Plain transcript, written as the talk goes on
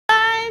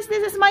guys!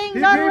 This is Mayeng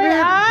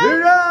Norway.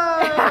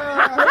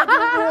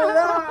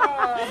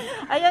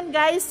 Ayan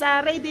guys,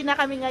 ready na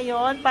kami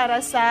ngayon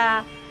para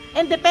sa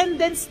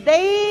Independence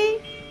Day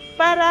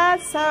para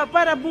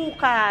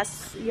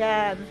bukas.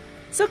 Yan.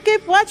 So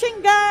keep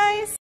watching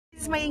guys.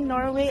 This is Mayeng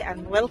Norway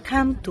and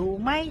welcome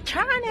to my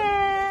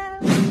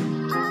channel.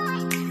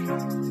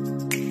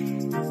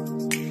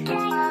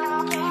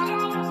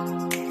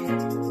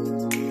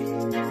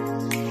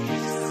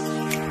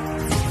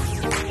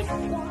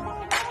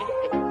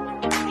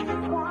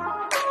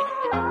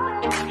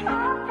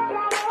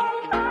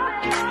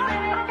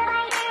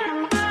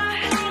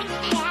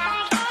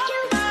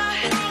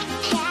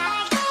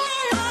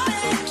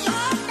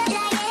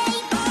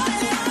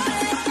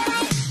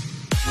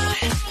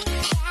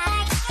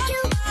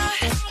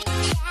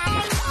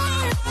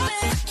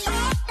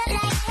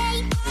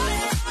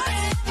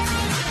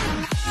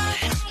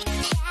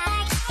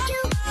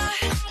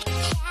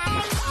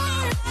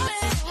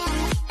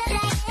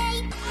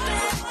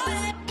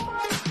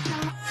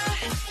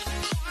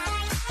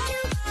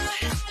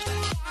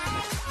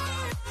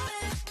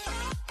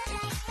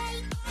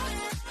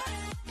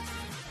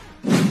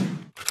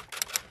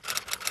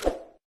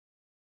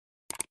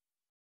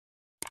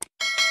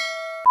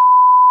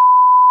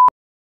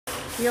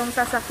 Yung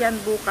sasakyan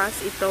bukas,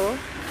 ito.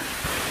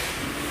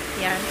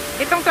 Yan.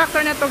 Itong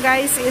tractor na to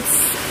guys, it's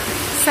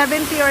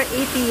 70 or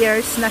 80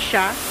 years na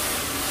siya.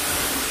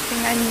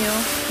 Tingnan nyo,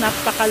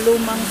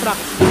 napakalumang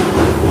tractor.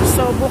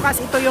 So,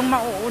 bukas ito yung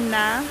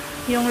mauuna.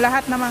 Yung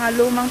lahat ng mga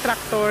lumang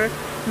tractor,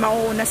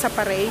 mauuna sa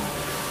parade.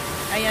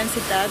 Ayan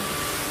si Dad.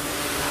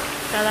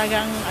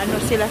 Talagang ano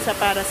sila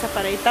para sa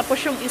parade.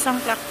 Tapos yung isang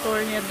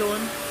tractor niya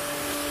doon.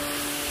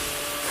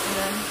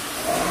 Ayan.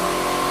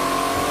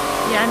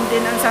 Yan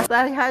din ang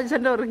sasarihan sa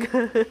Norga.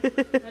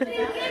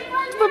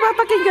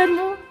 Papapakinggan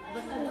mo.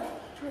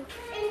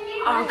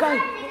 Agay!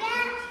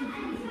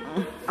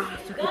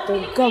 Sakit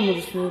ang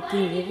kamar sa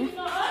tingin.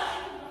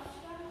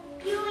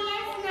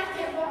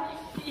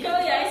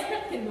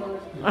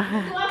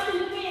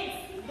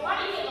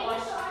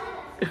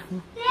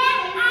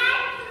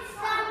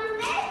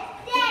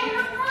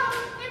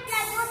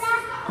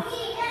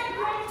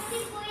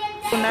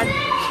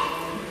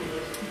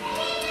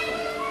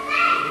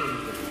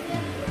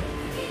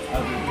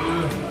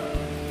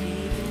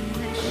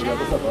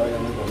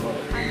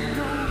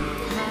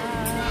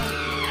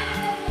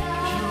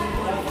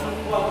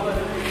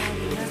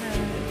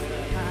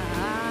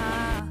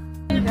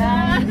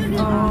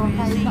 Oh,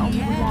 kahit na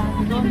umulan,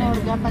 doon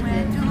Norga pa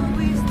din.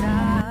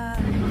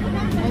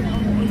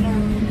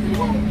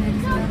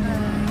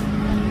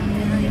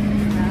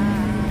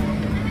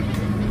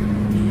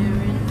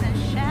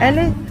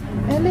 Eli.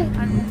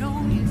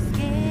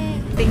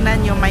 Tingnan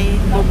nyo, may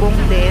bubong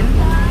din.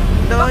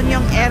 Doon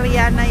yung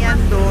area na yan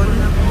doon.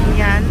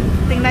 Yan.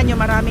 Tingnan nyo,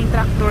 maraming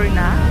traktor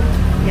na.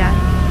 Yan.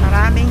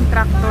 Maraming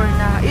traktor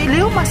na.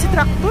 Iliw, mas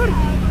traktor.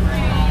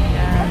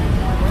 Yan.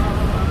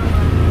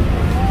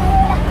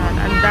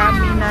 Ang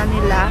dami na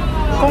nila.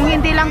 Kung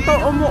hindi lang to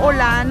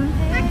umuulan,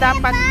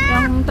 dapat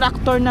yung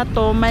traktor na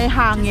to may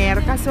hanger.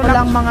 Kaso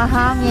walang mga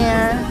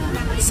hanger.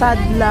 Sad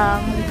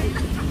lang.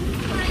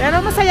 Pero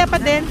masaya pa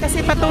din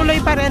kasi patuloy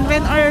pa rin.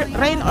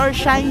 Rain or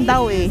shine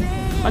daw eh.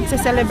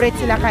 Magse-celebrate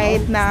sila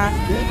kahit na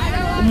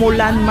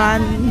umulan man.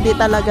 Hindi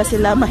talaga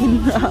sila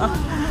mapahinto.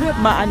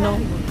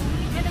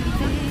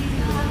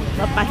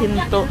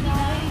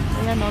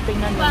 Ayan o,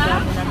 tingnan mo.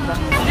 Dami ng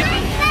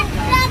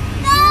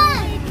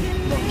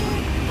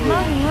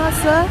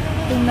Mangasa.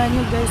 Tingnan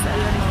nyo guys.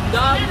 Ayan o.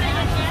 Dami ng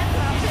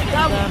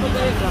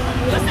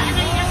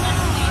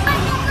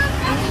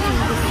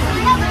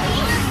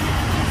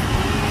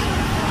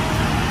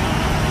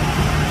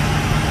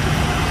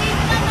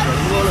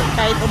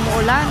kahit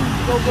umuulan,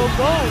 go.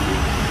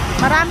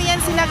 Marami yan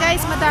sila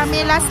guys,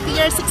 madami. Last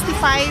year 65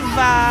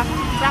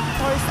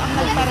 tractors ang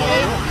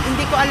nagparade.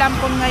 Hindi ko alam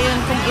kung ngayon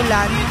kung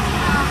ilan.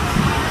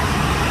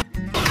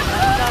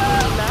 Ang dami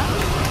nila.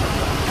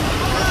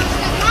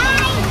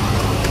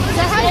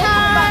 Say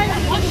hi!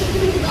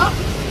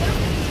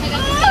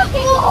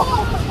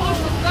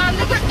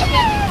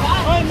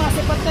 Oy,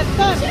 masipatat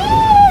ka.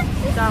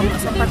 Dami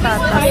sa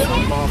patatas.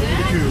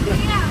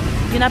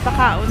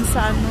 Ginapakaon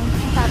sa ano.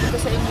 Sabi ko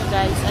sa inyo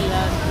guys,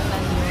 ayan.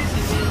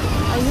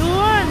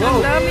 Ayun,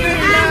 ang dami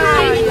nila.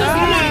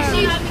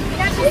 Ayan.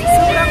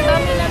 Sobrang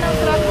dami na ng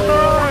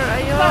tractor.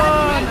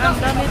 Ayun, ang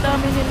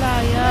dami nila.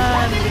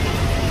 Ayan.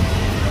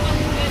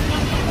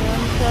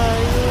 Ayan siya,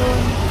 ayun.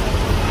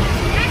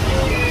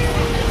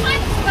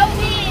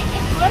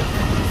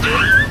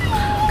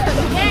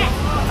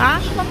 Ha?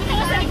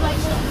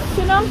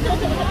 Sino?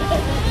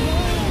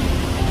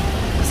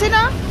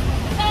 Sino?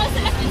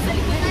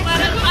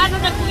 Parang ano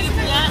na po yun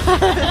niya.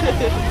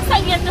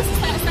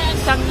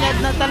 Sangyad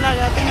na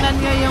talaga. Tingnan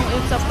nyo yung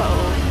isa pa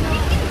oh.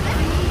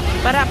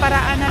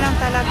 Para-paraan na lang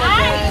talaga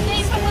guys. Ay,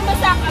 hindi pa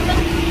pumasaka lang.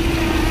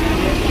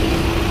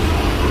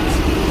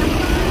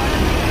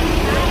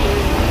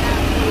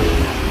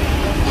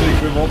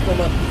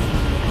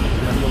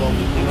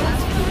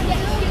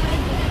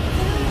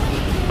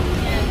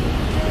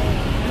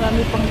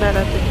 Marami pang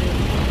darating.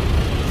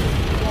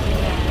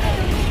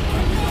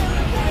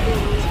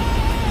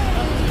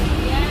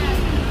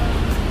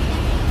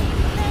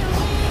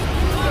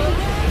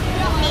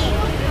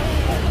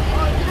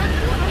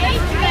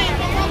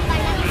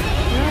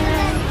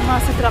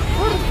 si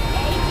traktor.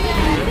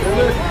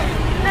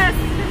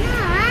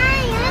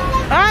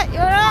 Ay,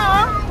 yun na,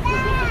 oh.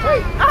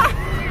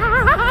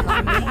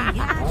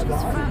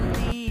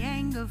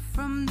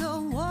 From the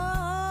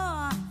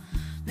war,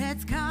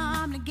 let's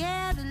come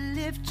together,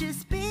 lift your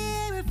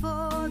spirit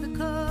for the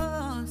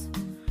cause.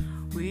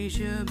 We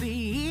should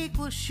be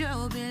equal,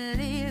 should be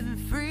living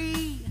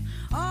free.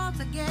 All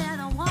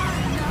together, one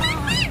and all.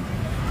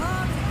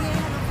 All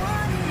together,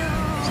 one and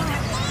all.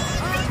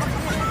 All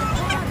together,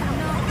 one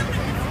and all.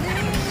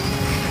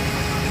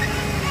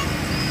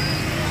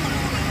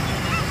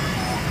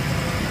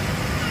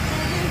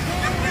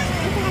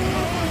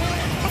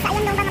 Basta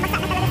yung lumba, mabasa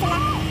na talaga sila.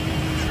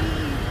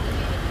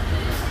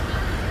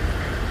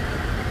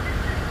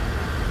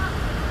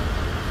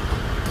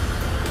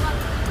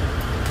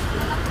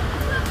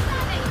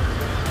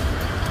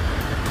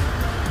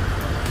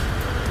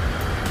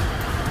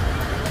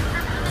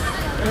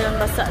 Ayan,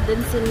 basa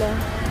din sila.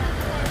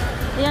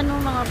 Ayan o,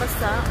 mga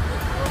basa.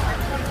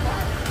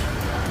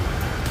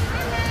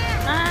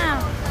 Ah!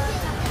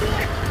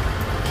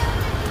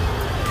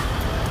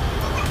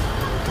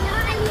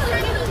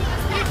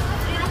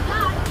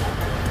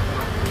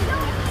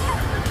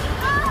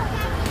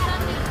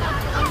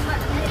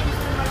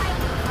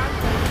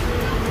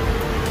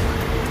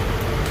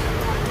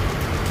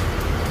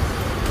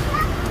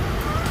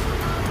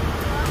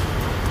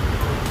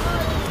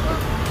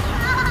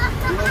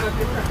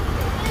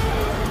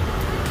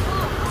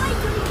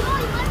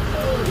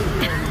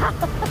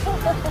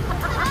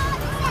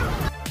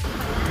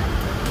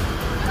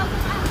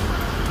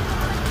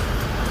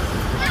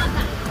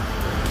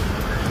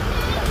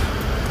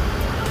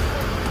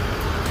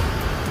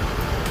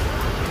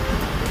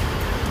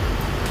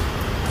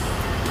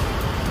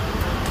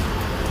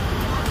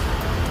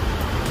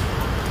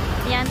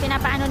 Yan,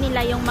 pinapaano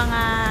nila yung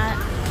mga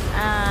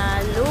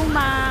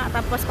luma,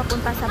 tapos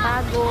papunta sa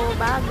bago,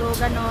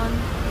 ganon.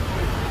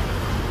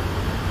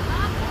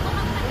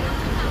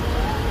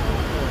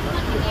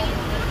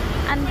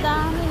 Ang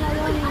dami na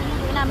yun.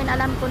 Hindi namin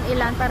alam kung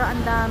ilan, pero ang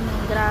dami.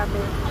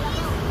 Grabe.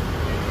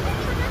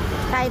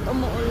 Kahit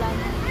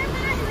umuulan.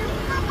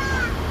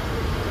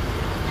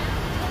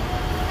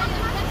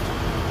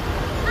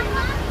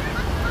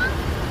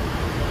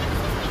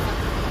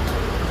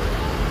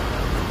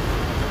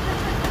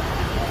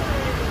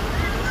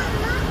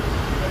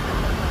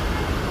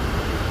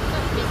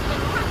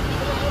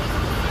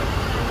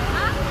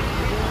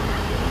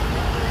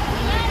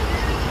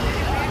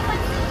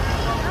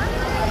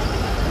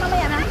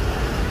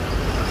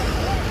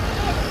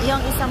 Yung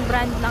isang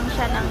brand lang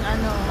siya ng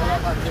ano,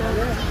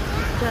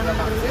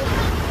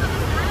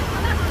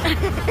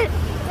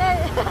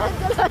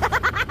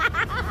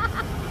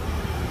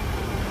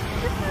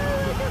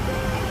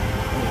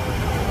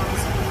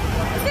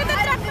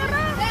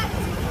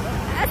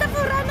 asa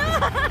pura no?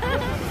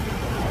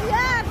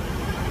 Ayan,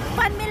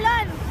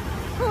 panmelon.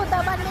 Puta,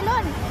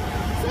 panmelon.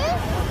 See?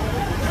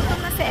 Gutom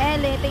na si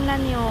Ellie,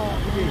 tingnan nyo.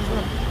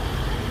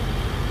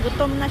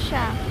 Gutom na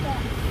siya.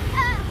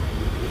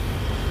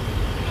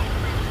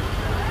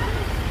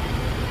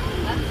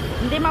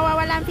 Hindi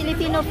mawawala ang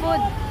Filipino food.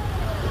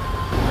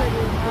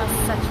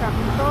 Sa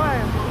tractor.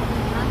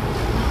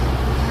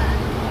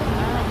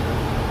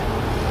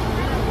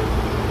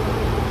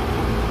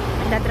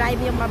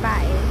 Nagda-drive yung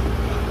babae.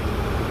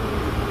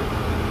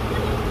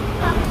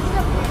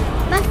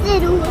 Basta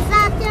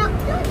rusa,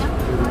 traktor.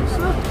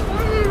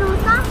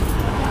 Rusa?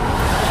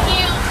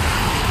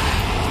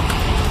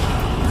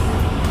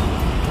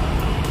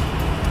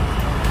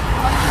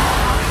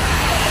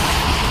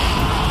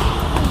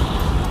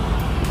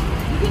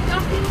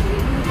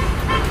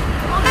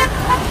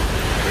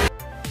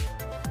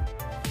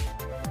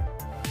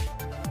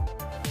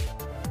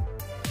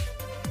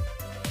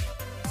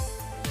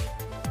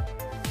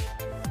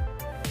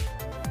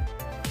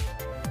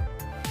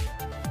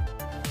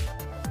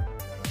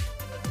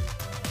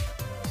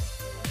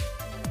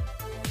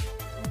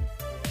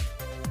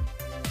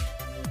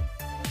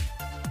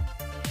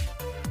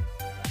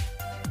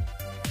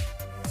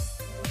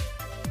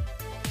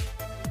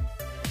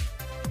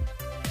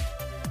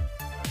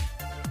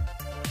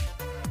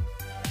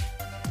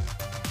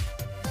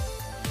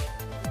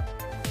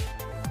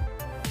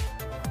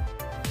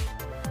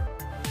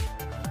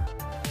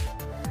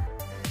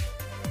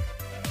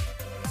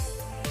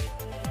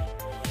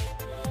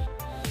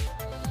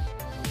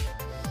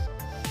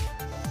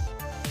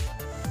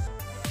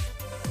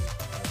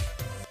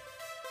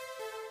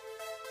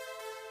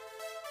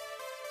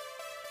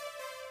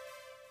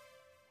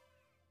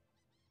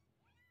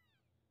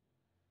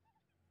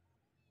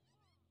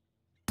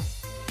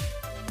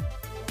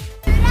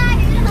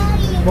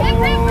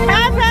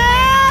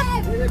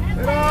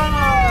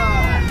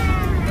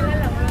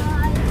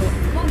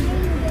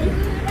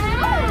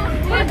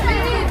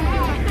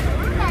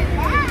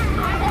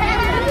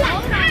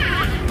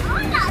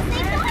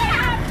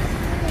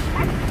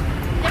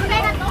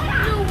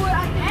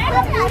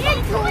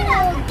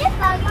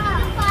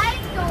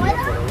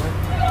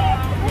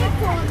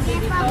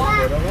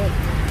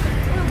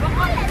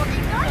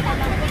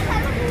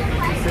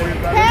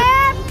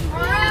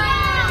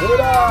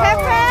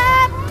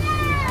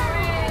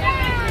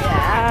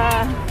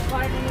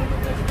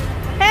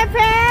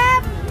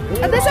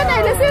 Ada sana,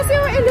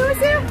 elusive,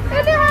 elusive.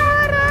 Elihara.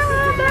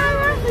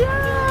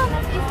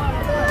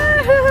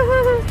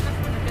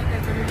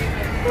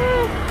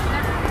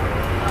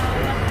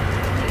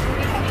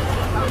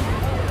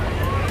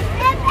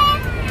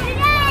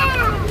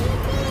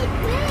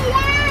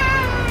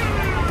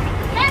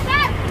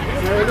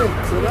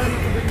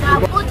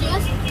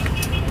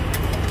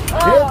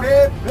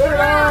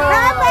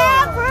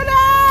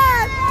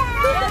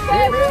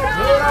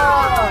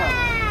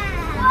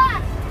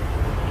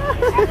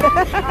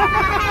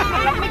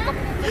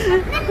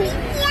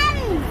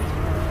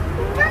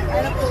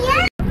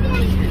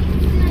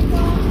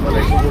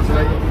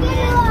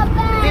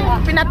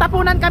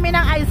 Pinatapunan kami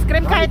ng ice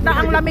cream kahit na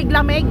ang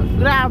lamig-lamig.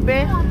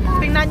 Grabe.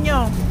 Tingnan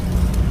nyo.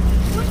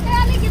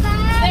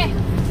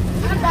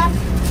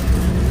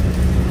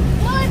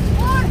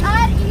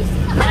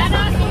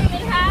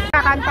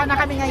 Kakanta na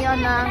kami ngayon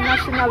ng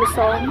national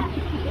song.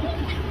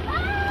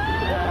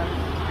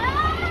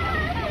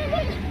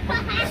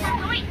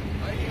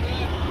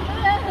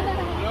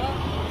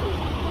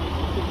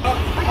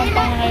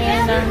 Kanta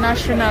ngayon ng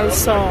national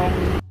song.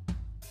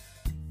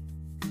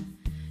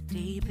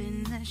 Deep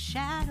in the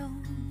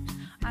shadows,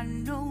 I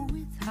know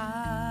it's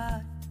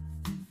hard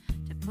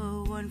to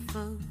put one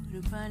foot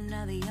in front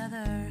of the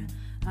other.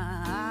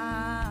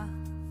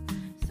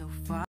 So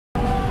far.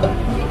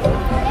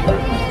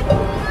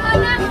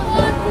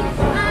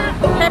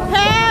 Hep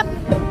hep!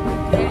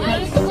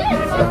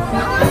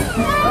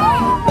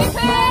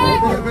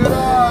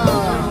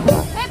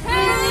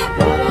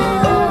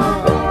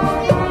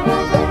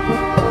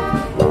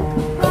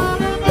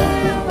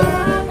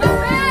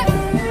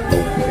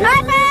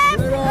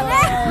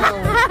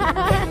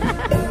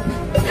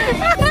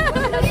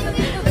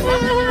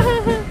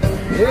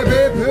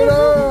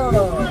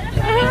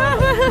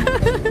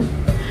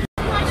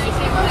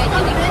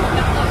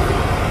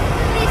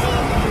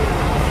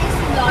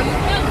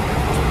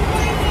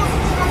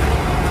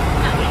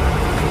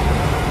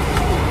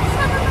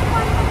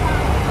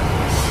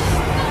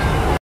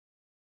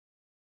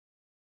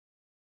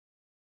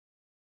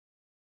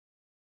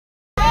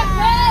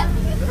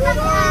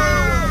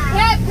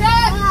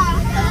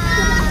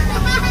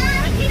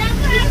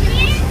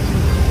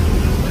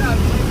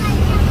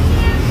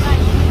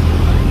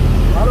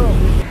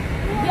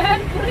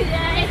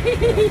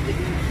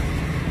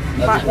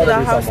 The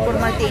house for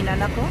Martina,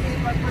 nako.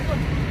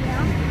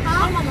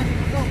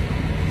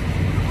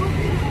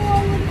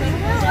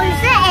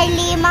 Sa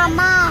Eli,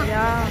 mama.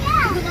 Yeah.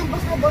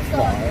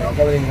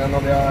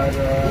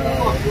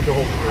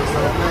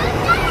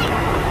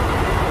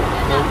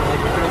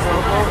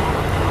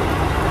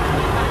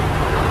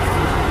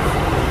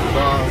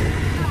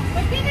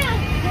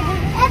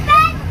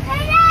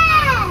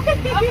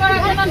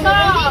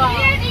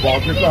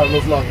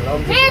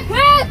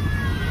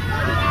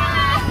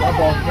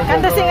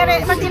 Kanta singer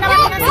Martina,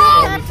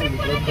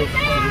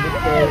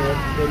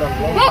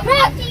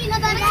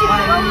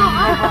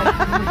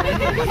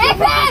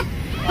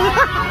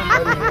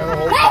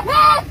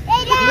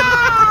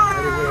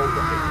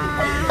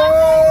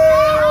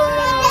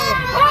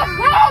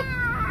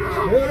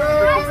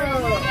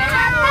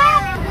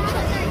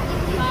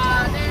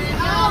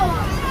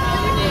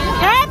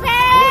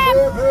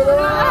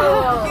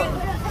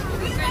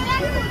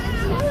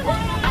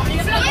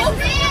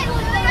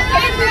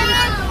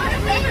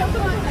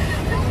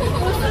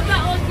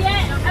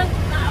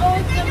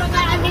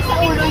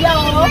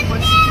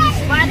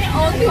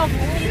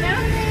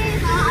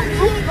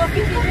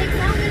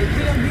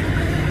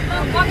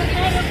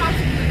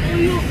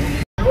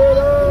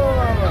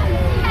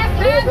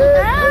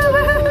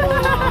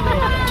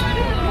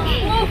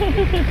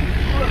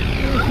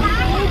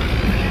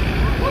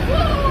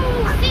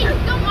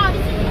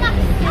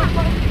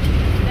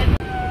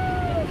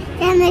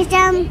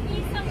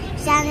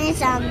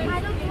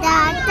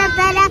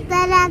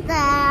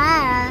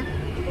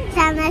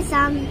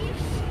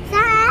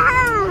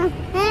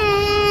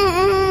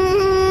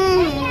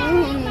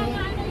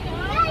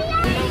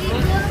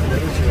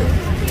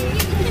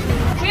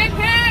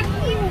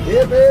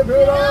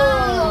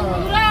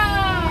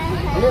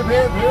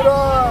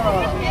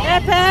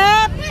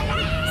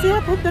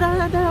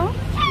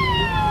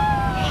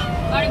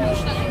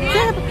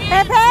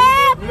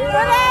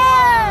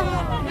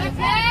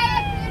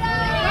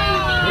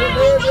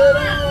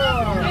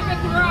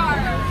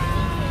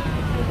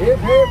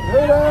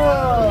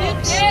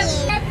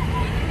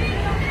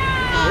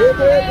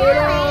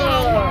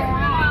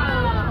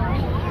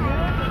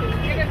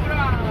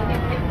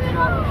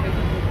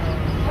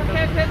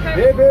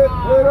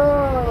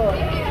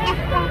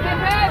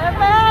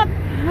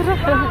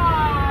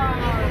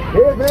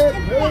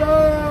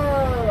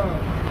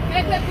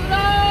 Take the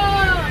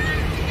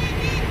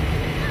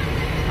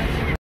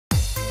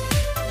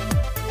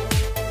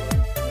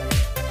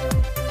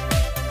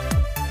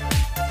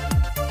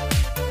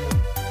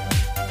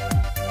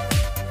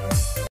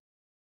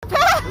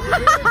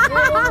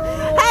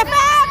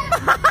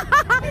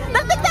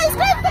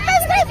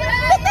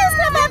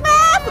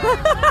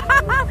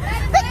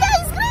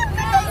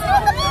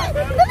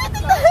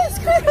ice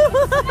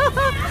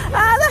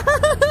cream!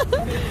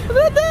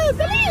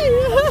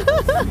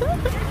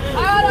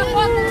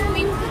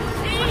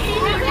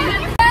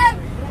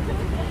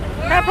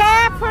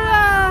 Hep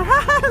hurrah!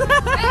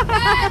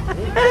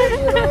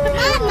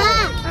 Mama,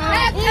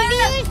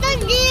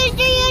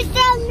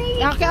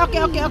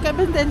 Okay.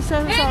 But then,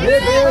 sorry.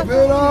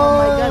 Oh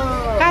my God.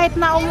 Kahit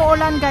na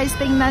umuulan, guys,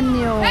 tingnan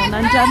nyo.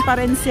 Nandyan pa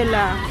rin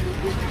sila.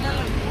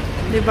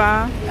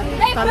 Diba?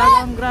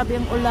 Talagang grabe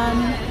ang ulan.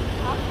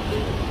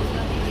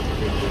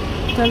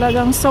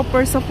 Talagang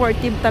super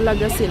supportive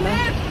talaga sila.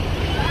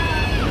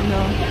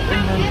 Ano?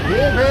 Tingnan.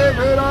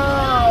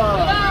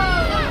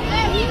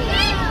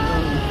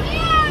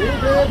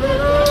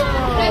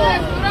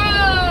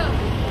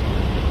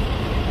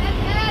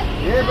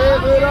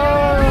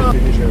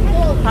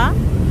 Ha?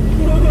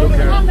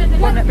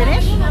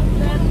 Finish?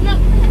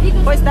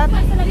 What is that?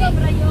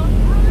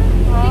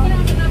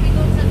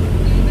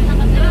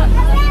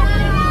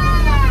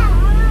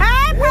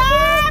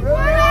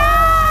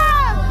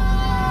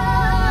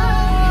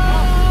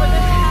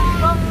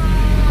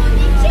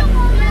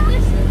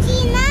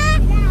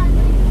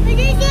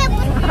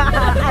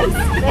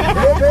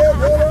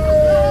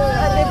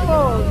 Ate po,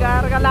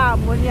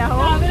 gargalamon niya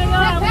ho.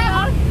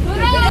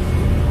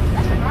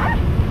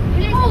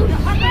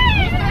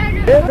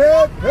 Hip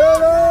hip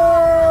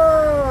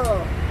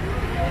hurrah!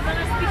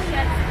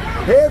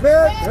 Hip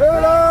hip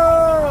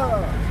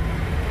hurrah!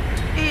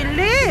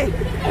 Ili!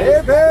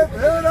 Hip hip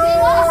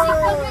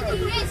hurrah!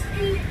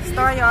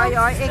 Stoy,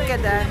 oj, ikke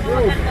den.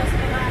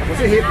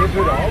 Kasi hip hip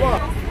hurrah va?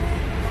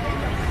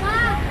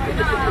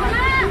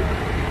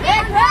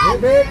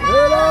 Hip hip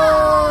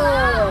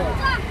hurrah!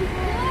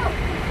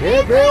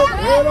 Hip hip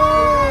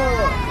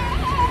hurrah!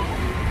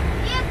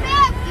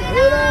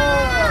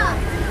 Hurrah!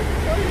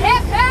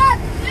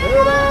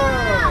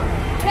 Hurrah!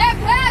 Hip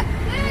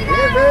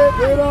hip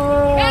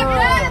hurrah!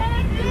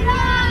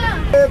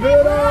 Hip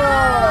hurrah!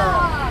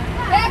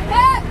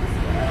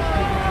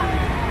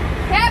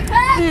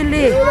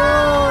 Ili!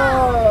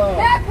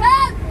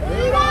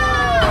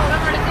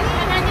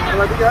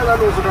 Lagi ka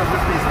lalo sa mga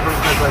spise ng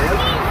kasayan.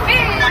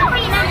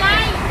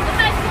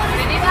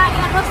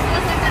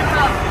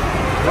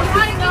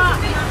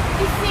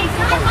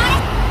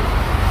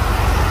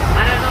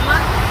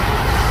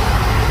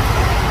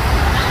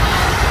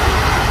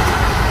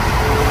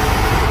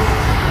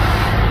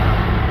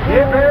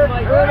 Hip hip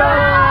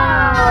hurrah!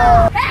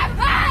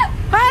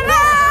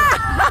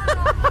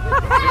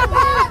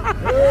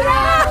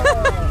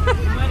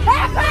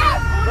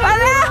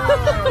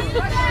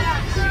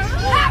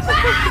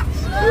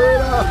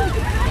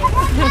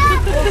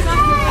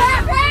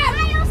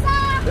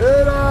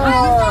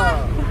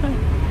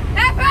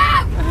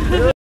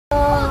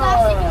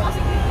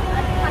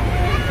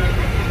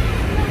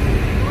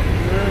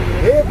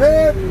 Hip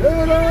hip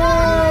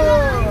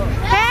hurrah!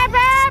 Hep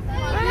hep!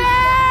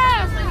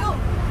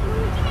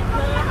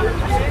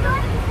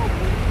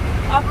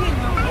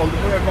 Oldu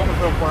mu yapalım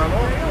from Pano?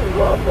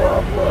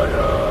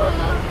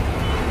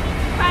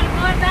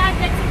 Parmor,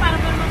 dahil si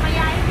Parmor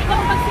mamaya. Hindi ka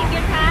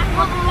magsigil ha?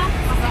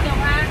 Magsigil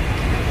ha?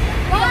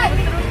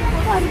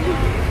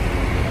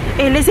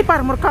 Ili, si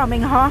Parmor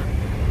coming, ha?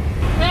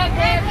 Hep,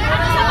 hep!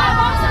 Sa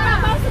babaw! Sa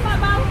babaw! Sa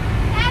babaw!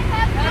 Hep,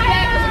 hep!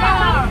 Sa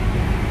babaw!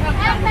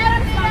 Hep,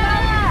 hep!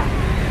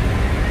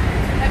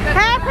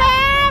 Hep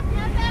hep!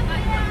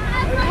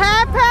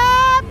 Hep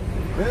hep!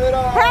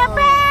 Hurrah! Hep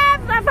hep!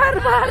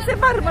 Si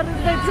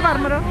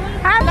Parmor.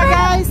 Hello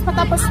guys,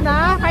 patapos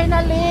na.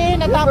 Finally,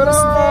 natapos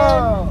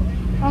din.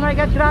 Oh my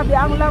God, grabe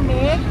ang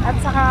lamig. At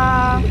saka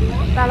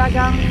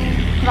talagang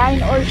rain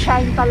or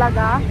shine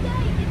talaga.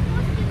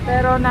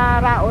 Pero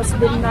naraos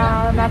din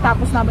na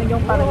natapos namin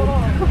yung parade.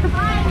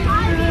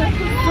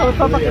 So,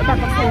 papakita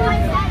ko sa inyo.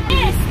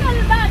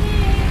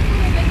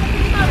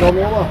 Kom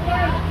igen då.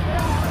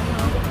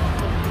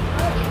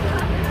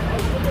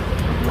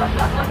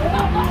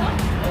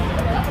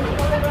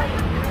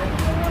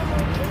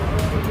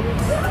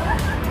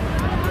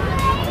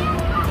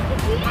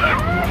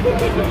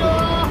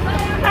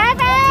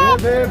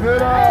 Hip hip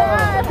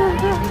hurrah!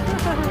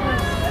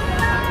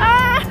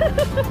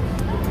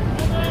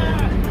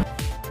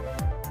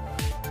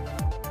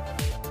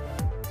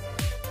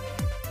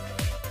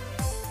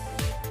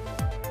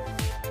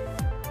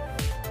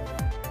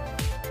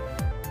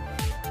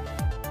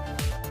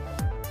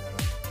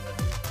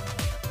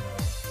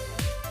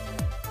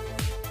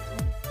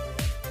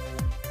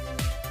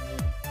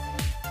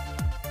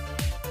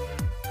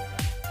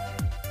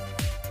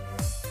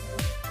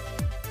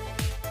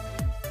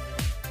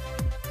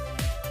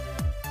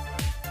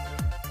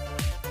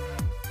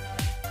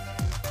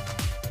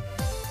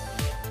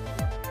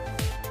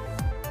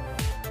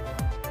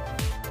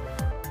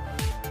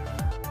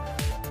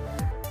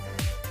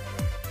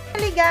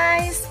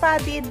 Guys,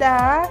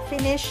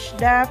 finish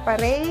the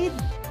parade.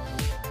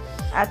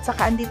 At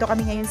saka andito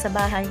kami ngayon sa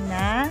bahay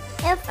na.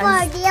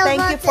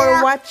 Thank you for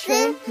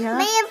watching. Yeah.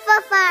 Min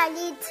farfar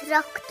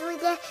traktor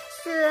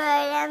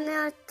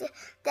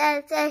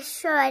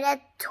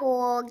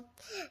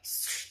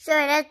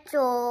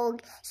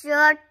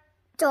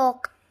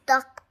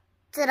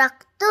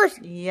traktor.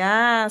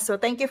 Yeah, so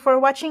thank you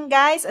for watching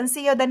guys and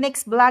see you the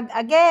next vlog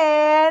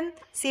again.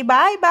 See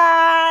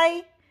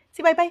bye-bye.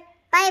 See bye-bye.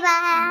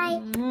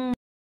 Bye-bye.